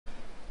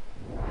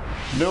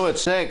New at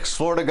 6,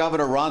 Florida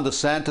Governor Ron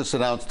DeSantis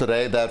announced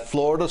today that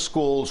Florida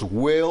schools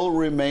will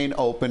remain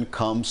open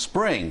come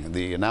spring.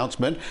 The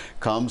announcement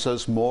comes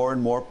as more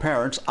and more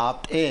parents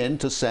opt in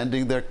to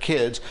sending their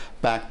kids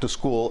back to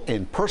school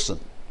in person.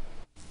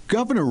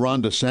 Governor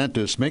Ron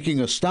DeSantis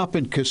making a stop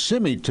in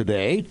Kissimmee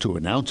today to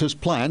announce his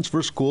plans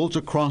for schools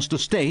across the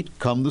state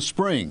come the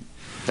spring.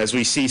 As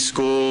we see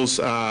schools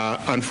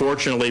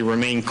unfortunately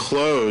remain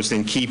closed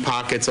in key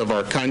pockets of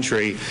our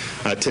country,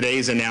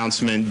 today's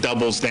announcement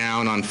doubles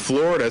down on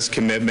Florida's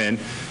commitment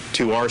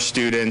to our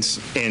students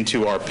and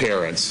to our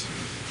parents.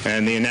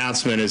 And the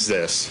announcement is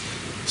this: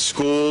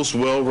 schools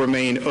will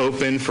remain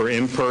open for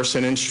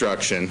in-person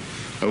instruction,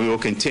 and we will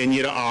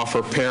continue to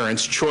offer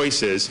parents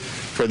choices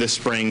for the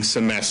spring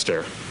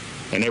semester.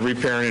 And every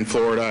parent in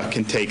Florida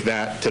can take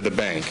that to the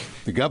bank.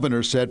 The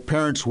governor said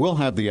parents will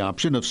have the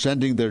option of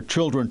sending their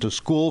children to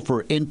school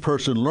for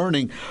in-person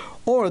learning,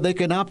 or they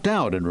can opt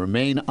out and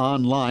remain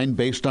online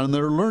based on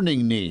their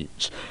learning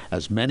needs,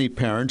 as many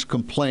parents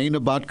complain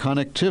about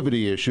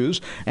connectivity issues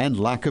and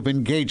lack of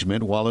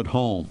engagement while at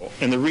home.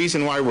 And the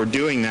reason why we're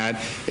doing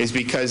that is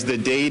because the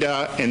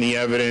data and the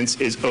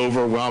evidence is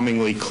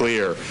overwhelmingly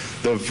clear.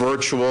 The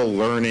virtual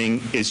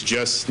learning is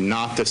just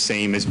not the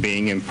same as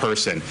being in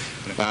person.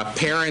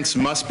 Parents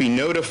must be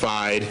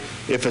notified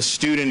if a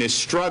student is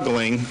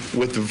struggling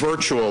with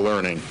virtual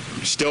learning.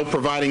 Still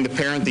providing the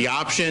parent the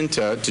option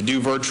to do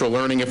virtual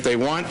learning if they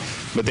want,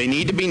 but they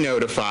need to be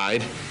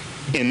notified,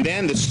 and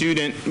then the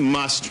student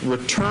must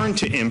return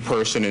to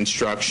in-person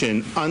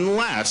instruction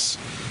unless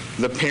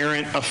the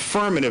parent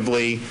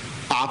affirmatively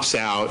opts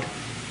out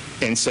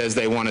and says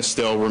they want to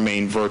still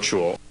remain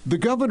virtual. The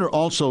governor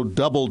also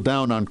doubled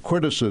down on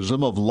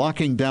criticism of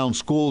locking down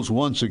schools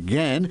once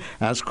again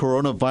as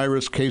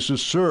coronavirus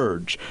cases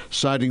surge,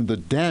 citing the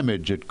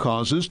damage it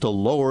causes to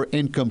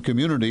lower-income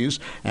communities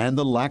and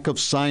the lack of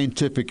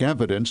scientific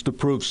evidence to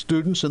prove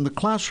students in the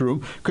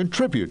classroom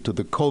contribute to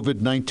the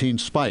COVID-19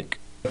 spike.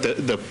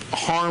 The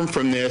harm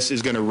from this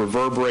is going to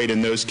reverberate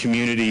in those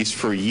communities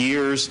for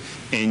years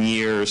and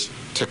years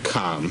to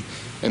come.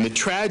 And the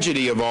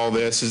tragedy of all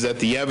this is that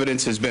the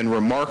evidence has been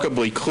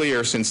remarkably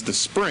clear since the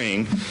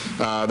spring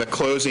that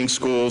closing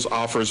schools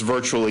offers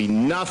virtually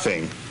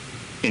nothing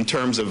in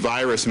terms of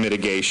virus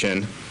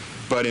mitigation,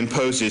 but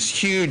imposes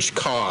huge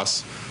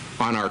costs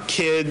on our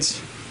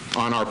kids,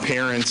 on our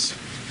parents,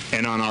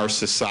 and on our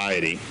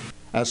society.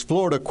 As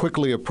Florida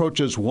quickly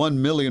approaches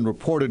 1 million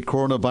reported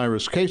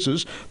coronavirus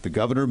cases, the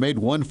governor made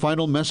one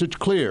final message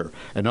clear: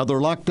 another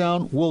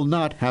lockdown will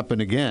not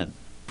happen again.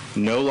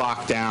 No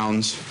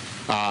lockdowns.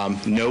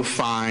 No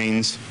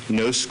fines,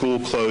 no school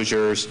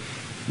closures,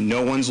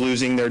 no one's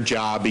losing their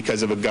job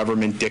because of a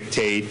government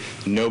dictate,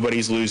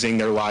 nobody's losing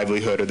their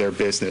livelihood or their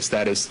business.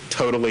 That is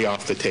totally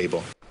off the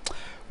table.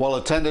 While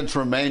attendance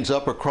remains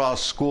up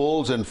across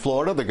schools in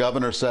Florida, the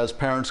governor says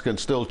parents can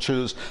still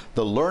choose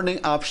the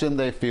learning option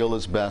they feel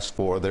is best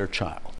for their child.